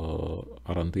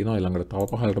අරන් තිනවා. ඊළඟට තව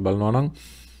පහළට බලනවා නම්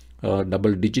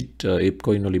double digit Ape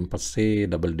coin වලින් පස්සේ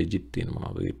double digit තියෙන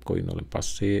මොනවද Ape coin වලින්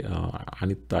පස්සේ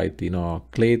අනිත් ආයි තියෙනවා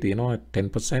clay තියෙනවා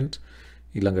 10%.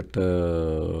 ඊළඟට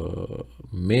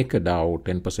MakerDAO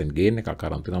 10% gain එකක්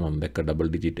අරන් තිනවා. මම දැක්ක double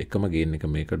digit එකම gain එක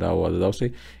MakerDAO අද දවසේ.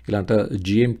 ඊළඟට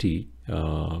GMT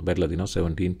වැටලා තිනවා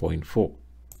 17.4.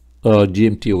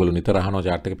 GMT ඔයගොල්ලෝ නිතර අහනවා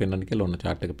chart එක පෙන්වන්න කියලා. ඔන්න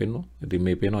chart එක පෙන්වනවා. ඉතින්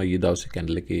මේ පේනවා ඊයේ දවසේ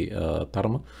candle එකේ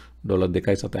තරම ඩොලර්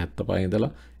 2.75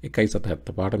 ඉඳලා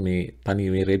 1.75ට මේ තනි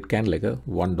මේ රෙඩ් කැන්ඩල් එක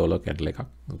 $1 කැන්ඩල් එකක්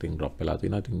ඉතින් ඩ්‍රොප් වෙලා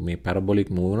තියෙනවා. ඉතින් මේ පැරබොලික්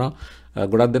මූව් වුණා.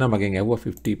 ගොඩක් දෙනා මගෙන් ඇහුවා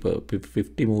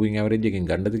 50 මූවිං ඇවරේජ් එකෙන්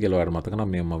ගන්නද කියලා. ඔයාලට මතක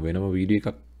නම් මම වෙනම වීඩියෝ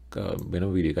එකක්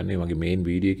නේ මගේ මේන්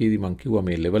වීඩියෝ එකේදී මම කිව්වා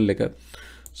මේ ලෙවල් එක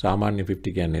සාමාන්‍ය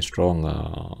 50 කියන්නේ ස්ට්‍රෝං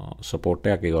සපෝට්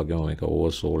එකක්. ඒ වගේම මේක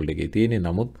ඕවර්සෝල්ඩ් එකේ තියෙන්නේ.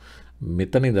 නමුත්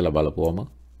මෙතන ඉඳලා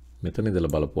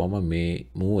බලපුවම මේ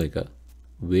මූව් එක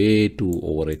way too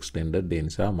overextended. ඒ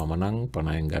නිසා මම නම්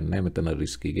 50න් ගන්නෑ මෙතන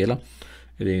රිස්කි කියලා.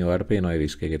 ඉතින් ඔයාලට පේනවා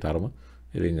රිස්ක් එකේ තරම.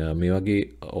 ඉතින් මේ වගේ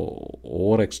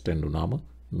overextend වුණාම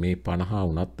මේ 50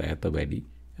 වුණත් ඈත වැඩි.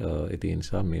 ඒ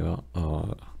නිසා මේවා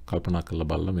කල්පනා කරලා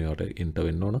බලලා මේවට එන්ටර්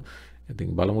වෙන්න ඕන. ඉතින්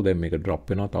බලමු දැන් මේක ඩ්‍රොප්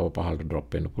වෙනවා. තව 5ට ඩ්‍රොප්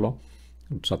වෙන්න පුළුවන්.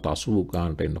 80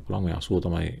 ගානට එන්න පුළුවන්. මේ 80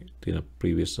 තමයි තියෙන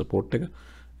previous support එක.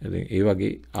 ඉතින් ඒ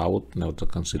වගේ ආවොත් නැවත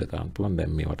කන්සිඩර් කරන්න පුළුවන්.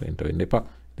 දැන් මේවට එන්ටර් වෙන්න එපා.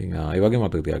 ඉතින් ඒ වගේ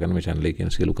මතක තියාගන්න මේ channel එකේ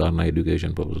කියන සියලු කාරණා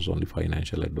education purposes only,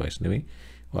 financial advice නෙමෙයි.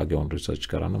 වාගේ on research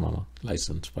කරන්න මම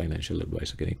licensed financial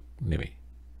advisor කෙනෙක් නෙමෙයි.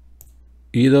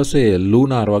 ඊදවසේ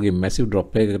ලූනාර් වගේ මැසිව්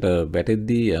ඩ්‍රොප් එකකට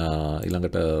වැටෙද්දී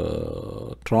ඊළඟට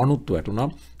ට්‍රොනුත් වැටුණා.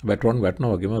 ට්‍රොන්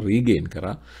වැටුණා වගේම රීගේන්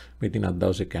කරා. මේ තින අද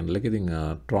දවසේ කැන්ඩල් එක. ඉතින්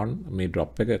ට්‍රොන් මේ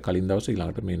ඩ්‍රොප් එක කලින් දවසේ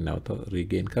ඊළඟට මේ නැවත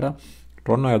රීගේන් කරා.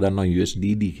 ට්‍රොන් අය දන්නවා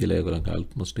USDD කියලා ඒගොල්ලන්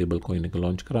අල්පම ස්ටේබල් කොයින් එක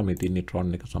ලොන්ච් කරා. මේ තින්නේ ට්‍රොන්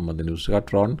එක සම්බන්ධ නිවුස් එක.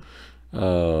 Tron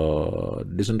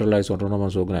decentralized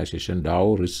autonomous organization DAO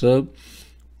reserve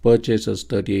purchases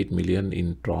 38 million in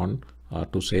Tron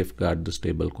to safeguard the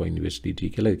stable coin USDT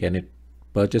කියලා. ඒ කියන්නේ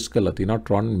purchase කරලා තිනවා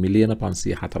Tron මිලියන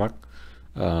 504ක්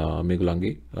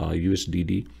මේගොල්ලන්ගේ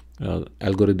USDD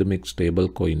algorithmic stable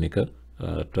coin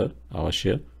එකට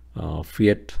අවශ්‍ය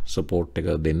fiat support එක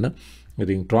දෙන්න.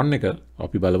 ඉතින් Tron එක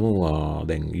අපි බලමු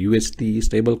දැන් USD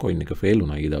stable coin එක fail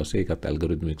වුණා ඊ දවසේ. ඒකත්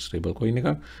algorithmic stable coin එකක්.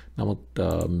 නමුත්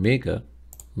මේක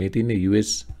මේ තියෙන්නේ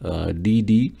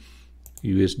USDD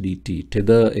USDT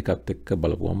tether එකත් එක්ක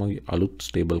බලපුවම අලුත්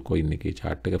stable coin එකේ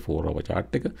chart එක 4 hour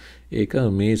chart එක. ඒක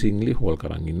amazingly hold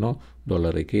කරන් ඉන්නවා.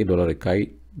 ඩොලර්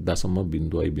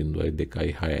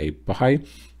 1.0265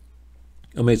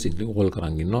 amazingly hold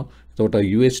කරන් ඉන්නවා. එතකොට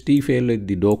USD fail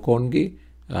වෙද්දි Dogecoin-ගේ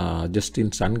Justin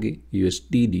Sunගේ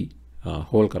USDD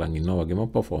හෝල් කරන් ඉන්නවා වගේම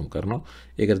perform කරනවා.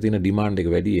 ඒකට තියෙන demand එක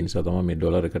වැඩි. ඒ නිසා තමයි මේ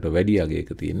ඩොලර් එකට වැඩි අගය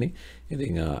එක තියෙන්නේ.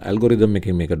 ඉතින් algorithm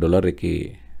එකේ මේක ඩොලර් එකේ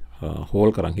හෝල්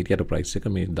කරන් හිටියට price එක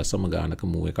මේ දශම ගානක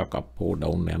move එකක් up or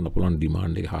down යන්න පුළුවන්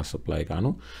demand එක හා supply එක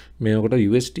අනුව. මේකට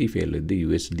USD fail වෙද්දී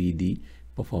USDD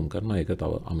perform කරනවා. ඒක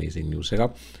තව amazing news එකක්.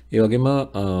 ඒ වගේම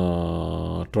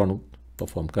Tron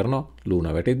perform කරනවා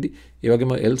ලූනා වැටෙද්දි. ඒ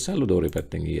වගේම එල් සැල්වඩෝරේ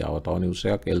පැත්තෙන් ආව තව නිවුස්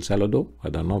එකක්. එල් සැල්වඩෝ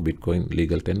හදනවා බිට්කොයින්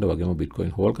ලීගල් ටෙන්ඩර් වගේම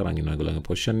බිට්කොයින් හෝල් කරන් ඉන්නවා. ඒගොල්ලන්ගේ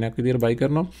පොසිෂන් එකක් විදියට බයි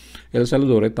කරනවා. එල්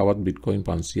සැල්වඩෝරේ තවත් බිට්කොයින්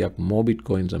 500ක් more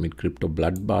bitcoins amid crypto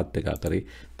bloodbath එක අතරේ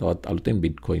තවත් අලුතෙන්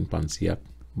බිට්කොයින් 500ක්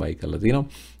බයි කරලා තියෙනවා.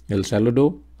 L සැල්වඩෝ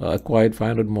acquired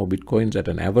 500 more bitcoins at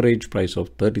an average price of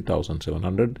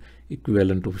 30,700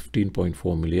 equivalent to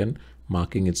 15.4 million,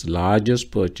 marking its largest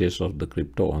purchase of the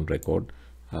crypto on record.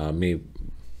 මේ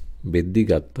බෙද්දි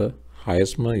ගත්ත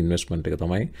highestම investment එක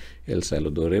තමයි එල්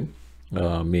සැල්වඩෝරේ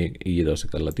මේ ඊයේ දවසේ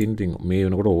කරලා තියෙන. ඉතින් මේ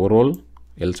වෙනකොට overall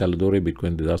එල් සැල්වඩෝරේ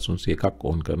bitcoin 2301ක්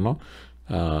own කරනවා.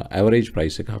 average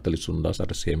price එක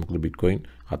 43800 මොකද bitcoin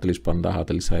 45000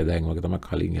 46000 වගේ තමයි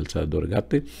කලින් එල් සැල්වඩෝරේ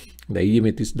ගත්තේ. දැන් ඊයේ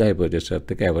මේ 30000 purchase එකත්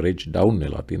එක්ක average down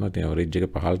වෙලා තියෙනවා. ඉතින් average එක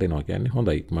පහළට එනවා කියන්නේ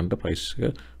හොඳයි. ඉක්මනට price එක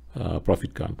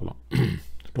profit ගන්න පුළුවන්.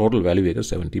 total value එක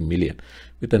 70 million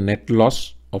with a net loss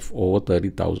of over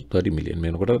 30 million.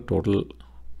 මේනකොට total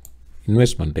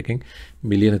investment එකෙන්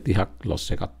මිලියන 30ක් loss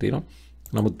එකක් තියෙනවා.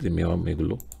 නමුත් මේවා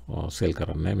මේගොල්ලෝ sell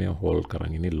කරන්නේ නැහැ. මේවා hold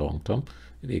කරන් ඉන්නේ long term.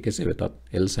 ඒකසේ වෙතත්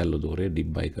එල් සැල්වඩෝරේ dip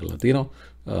buy කරලා තියෙනවා.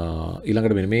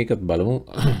 ඊළඟට මෙන්න මේකත් බලමු.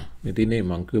 මේ තියෙන්නේ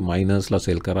මං කිව්වේ miners ලා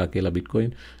sell කරා කියලා bitcoin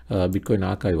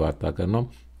ආකාරي වාර්තා කරනවා.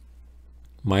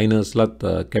 miners ලත්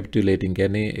capitulating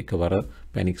කියන්නේ එකවර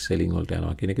panic selling වලට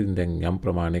යනවා කියන එක. ඉතින් දැන් යම්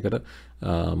ප්‍රමාණයකට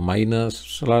miners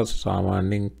ලා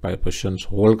සාමාන්‍යයෙන් positions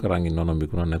hold කරන් ඉන්නවා නම්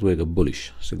විකුණන්න නැතුව ඒක bullish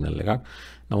signal එකක්.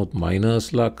 නමුත් miners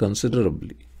ලා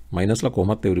considerably miners ලා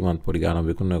කොහොමත් every month පොඩි ගානක්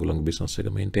විකුණන ඒගොල්ලන්ගේ business එක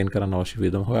maintain කරන්න අවශ්‍ය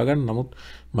වියදම හොයාගන්න. නමුත්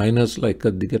miners ලා එක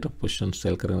දිගට positions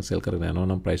sell කරගෙන යනවා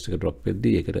නම් price එක drop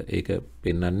වෙද්දී ඒක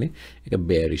පෙන්වන්නේ ඒක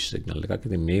bearish signal එකක්.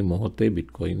 ඉතින් මේ මොහොතේ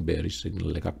bitcoin bearish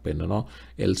signal එකක් පෙන්වනවා.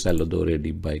 එල් සැල්වඩෝරේ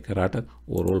dip buy කරාට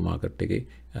overall market එකේ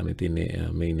මේ තින්නේ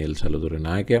main එල් සැල්වඩෝරේ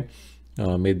නායකයා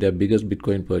made their biggest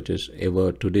bitcoin purchase ever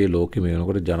today. ලෝකෙ මේ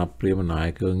වෙනකොට ජනප්‍රියම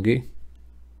නායකයන්ගේ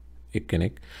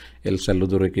එක්කෙනෙක් එල්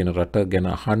සැල්වඩෝරේ කියන රට ගැන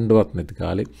අහන්නවත් නැති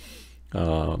කාලේ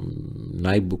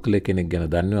නයිබ් බුක්ලේ කෙනෙක් ගැන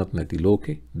දන්නවත් නැති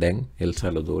ලෝකේ දැන් එල්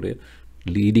සැල්වඩෝරේ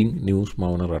leading news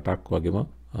මවන රටක් වගේම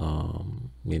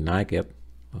මේ නායකයාත්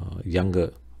younger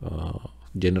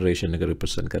ජෙනරේෂන් එක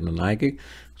රිප්‍රසන්ට් කරන නායකයෙක්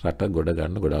රට ගොඩ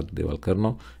ගන්න ගොඩාක් දේවල්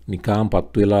කරනවා. නිකාම්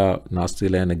පත් වෙලා නාස්ති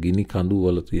වෙලා යන ගිනි කඳු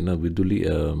වල තියෙන විදුලි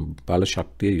බල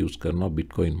ශක්තිය යූස් කරනවා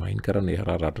බිට්කොයින් මයින් කරන්න. ඒ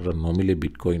හරහා රටට නොමිලේ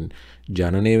බිට්කොයින්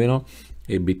ජනනය වෙනවා.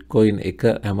 ඒ බිට්කොයින් එක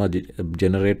හැම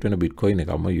ජෙනරේට් වෙන බිට්කොයින්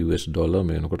එකම US ඩොලර්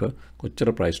මේ වෙනකොට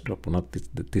කොච්චර ප්‍රයිස් ඩ්‍රොප් වුණත්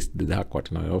 32000ක්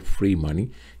වටිනවා. ඒක ෆ්‍රී මනි.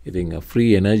 ඉතින්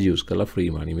ෆ්‍රී එනර්ජි යූස් කරලා ෆ්‍රී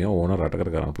මනි මේ ඕන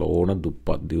රටකට කරන්න පුළුවන්. ඕන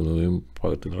දුප්පත් දිනුවෙන්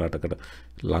පවතින රටකට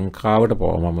ලංකාවට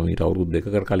පවා මම මීට අවුරුදු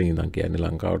දෙකකට කලින් ඉඳන් කියන්නේ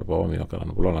ලංකාවට පවා මේවා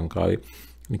කරන්න පුළුවන්. ලංකාවේ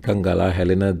නිකන් ගලා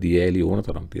හැලෙන දිය ඇලි ඕන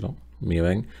තරම් තියෙනවා.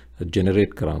 මේවෙන්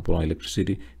ජෙනරේට් කරන්න පුළුවන්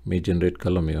ඉලෙක්ට්‍රිසිටි මේ ජෙනරේට්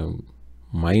කරලා මේ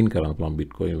මයින් කරන්න පුළුවන්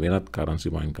බිට්කොයින් වෙනත් කරන්සි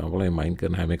මයින් කරන්න පුළුවන්. මේ මයින්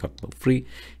කරන හැම එකක්ම ෆ්‍රී.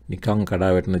 නිකන්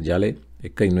කඩා වැටෙන ජලේ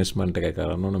එක ඉන්වෙස්ට්මන්ට් එකක්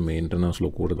කරන්න ඕන. මේන්ටනන්ස්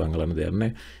ලොකුවට දඟලන්න දෙයක්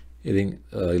නැහැ. ඉතින්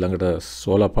ඊළඟට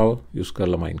සෝලාර් පවර් යූස්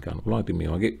කරලා මයින් කරන්න පුළුවන්. ඉතින් මේ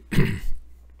වගේ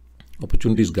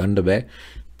opportunities ගන්න බෑ.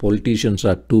 Politicians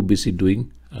are too busy doing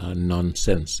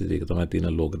nonsense. ඒක තමයි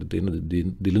තියෙන ලෝකෙට තියෙන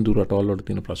දිලිඳු රටවල් වල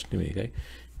තියෙන ප්‍රශ්නේ මේකයි.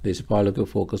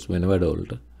 දේශපාලකයෝ ෆෝකස් වෙන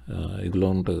වැඩවලට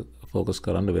ඒගොල්ලන්ට ෆෝකස්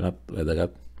කරන්න වෙනත්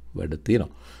වැදගත් වැඩ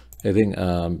තියෙනවා. ඉතින්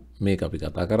මේක අපි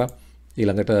කතා කරා.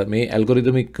 ඊළඟට මේ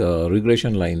ඇල්ගොරිදමික්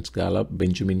රිග්‍රෙෂන් ලයින්ස් ගාලා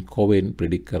බෙන්ජමින් කොවෙන්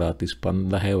ප්‍රෙඩික්ට් කරා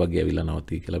 35000 වගේ අවිලා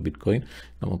නවතී කියලා බිට්කොයින්.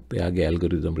 නමුත් එයාගේ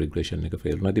ඇල්ගොරිදම් රිග්‍රෙෂන් එක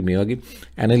ෆේල් වුණා. ඉතින් මේ වගේ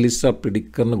ඇනලිස්ට්ලා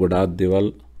ප්‍රෙඩික්ට් කරන ගොඩාක් දේවල්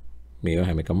මේවා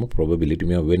හැම එකම probability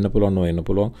මේවා වෙන්න පුළුවන් නොවෙන්න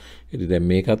පුළුවන්. ඉතින් දැන්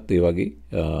මේකත් ඒ වගේ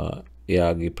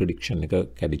එයාගේ ප්‍රෙඩික්ෂන් එක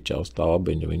කැඩිච්ච අවස්ථාවක්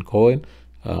බෙන්ජමින් කොවෙන්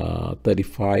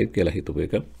 35 කියලා හිතපු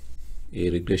එක. ඒ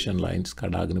රිග්‍රෙෂන් ලයින්ස්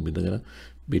කඩාගෙන බිඳගෙන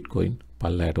බිට්කොයින්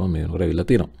පල්ලහැටම මේ වෙනකොට ඇවිල්ලා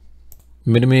තියෙනවා.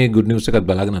 මෙන්න මේ good news එකත්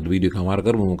බලාගෙන අද වීඩියෝ එක හමාර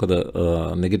කරමු. මොකද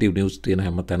negative news තියෙන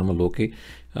හැම තැනම ලෝකේ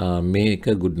මේක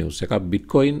good news එකක්.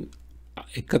 බිට්කොයින්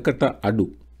එකකට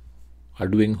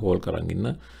අඩුවෙන් හෝල් කරන්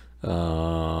ඉන්න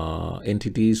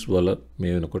entities වල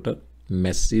මේ වෙනකොට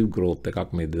massive growth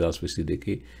එකක් මේ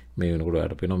 2022 මේ වෙනකොට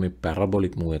යට පේනවා. මේ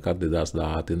parabolic move එකක්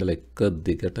 2017 ඉඳලා එක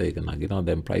දිගට ඒක නගිනවා.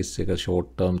 දැන් price එක short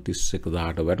term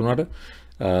 31000ට වැටුණාට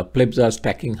plebs are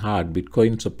stacking hard.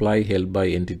 Bitcoin supply held by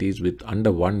entities with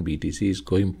under 1 BTC is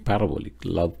going parabolic.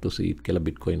 Love to see it කියලා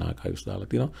Bitcoin archives දාලා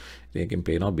තිනවා. ඒකෙන්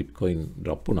පේනවා Bitcoin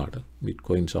drop වුණාට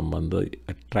Bitcoin සම්බන්ධ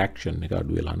attraction එක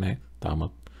අඩු වෙලා නැහැ.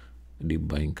 තාමත් deep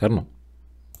buying කරනවා.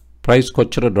 price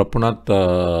කොච්චර drop වුණත්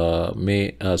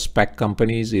මේ SPAC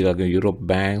companies ඊළඟ Europe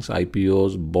banks,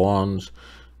 IPOs, bonds,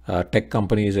 tech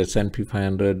companies, S&P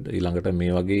 500 ඊළඟට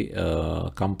මේ වගේ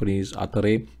companies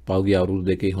අතරේ පහුගිය අවුරුදු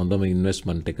දෙකේ හොඳම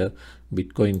investment එක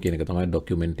Bitcoin කියන එක තමයි.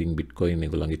 documenting Bitcoin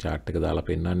ඒගොල්ලන්ගේ chart එක දාලා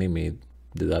පෙන්නන්නේ මේ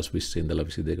 2020 ඉඳලා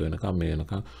 22 වෙනකම් මේ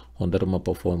වෙනකම් හොඳටම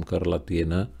perform කරලා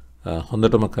තියෙන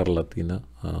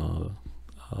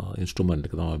instrument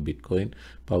එක තමයි Bitcoin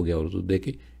පහුගිය අවුරුදු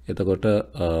දෙකේ. එතකොට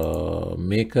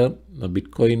මේක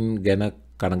Bitcoin ගැන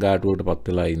කනගාටුවට පත්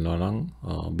වෙලා ඉන්නවා නම්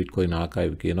Bitcoin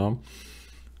archive කියනවා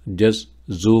just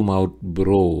zoom out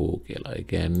bro කියලා. ඒ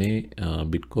කියන්නේ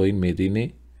Bitcoin මේ දිනේ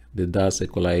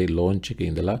 2011 launch එකේ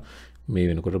ඉඳලා මේ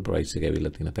වෙනකොට price එක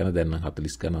ඇවිල්ලා තියෙන තැන දැන් නම්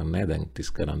 40 ගණන් නැහැ. දැන්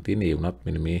 30 ගණන් තියෙන. ඒ වුණත්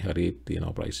මෙන්න මේ හරියට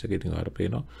තියෙනවා price එක. ඉතින් ඔයාලට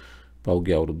පේනවා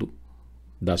පහුගිය අවුරුදු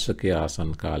දශකයේ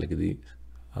ආසන්න කාලෙකදී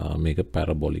මේක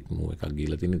parabolic move එකක්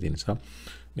ගිහලා තියෙන. ඒ නිසා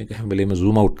මේක හැම වෙලේම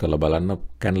zoom out කරලා බලන්න.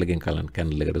 candle එකෙන්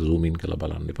candle එකට zoom in කරලා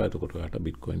බලන්න එපා. එතකොට ඔයාලට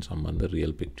Bitcoin සම්බන්ධ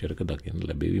real picture එක දකින්න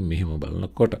ලැබෙවි මෙහෙම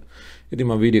බලනකොට. ඉතින්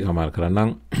මම වීඩියෝ එක හමාර කරන්නම්.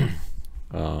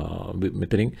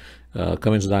 මෙතනින්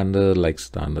comments දාන්න, likes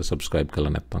දාන්න, subscribe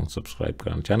කරලා නැත්නම් subscribe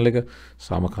කරන්න channel එක.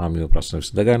 සාමකාමීව ප්‍රශ්න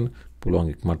විසඳගන්න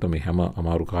පුළුවන් ඉක්මනට මේ හැම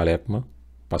අමාරු කාලයක්ම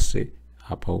පස්සේ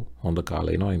ආපහු හොඳ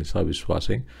කාලය එනවා. ඒ නිසා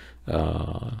විශ්වාසයෙන්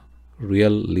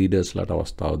real leaders ලාට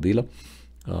අවස්ථාව දීලා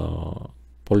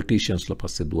politicians ලා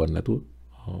පස්සේ දුවන්නේ නැතුව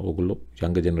ඕගොල්ලෝ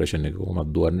younger generation එක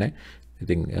කොහොමද දුවන්නේ.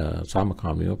 ඉතින්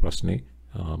සාමකාමීව ප්‍රශ්නේ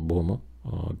බොහොම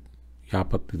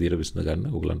යහපත් විදිහට විසඳ ගන්න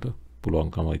ඕගලන්ට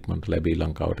පුළුවන්කම ඉක්මනට ලැබෙයි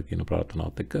ලංකාවට කියන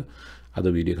ප්‍රාර්ථනාවත් එක්ක අද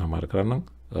වීඩියෝ එක හමාර කරන්නම්.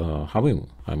 හමුවෙමු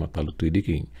ආයමත් අලුත්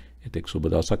වීඩියෝකින්. එතෙක් සුබ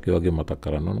දවසක්. ඒ වගේම මතක්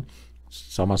කරන්න ඕන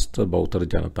සමස්ත බෞද්ධ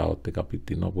ජනතාවත් එක්ක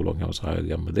අපිත් ඉන්නවා. පුළුවන් හැම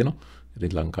සහයෝගයක්ම දෙනවා.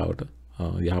 ඉතින් ලංකාවට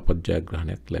යහපත්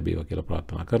ජයග්‍රහණයක් ලැබේවා කියලා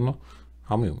ප්‍රාර්ථනා කරනවා.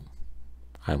 හමුවෙමු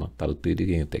ආයමත් අලුත්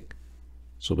වීඩියෝකින්. එතෙක්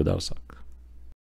සුබ දවසක්.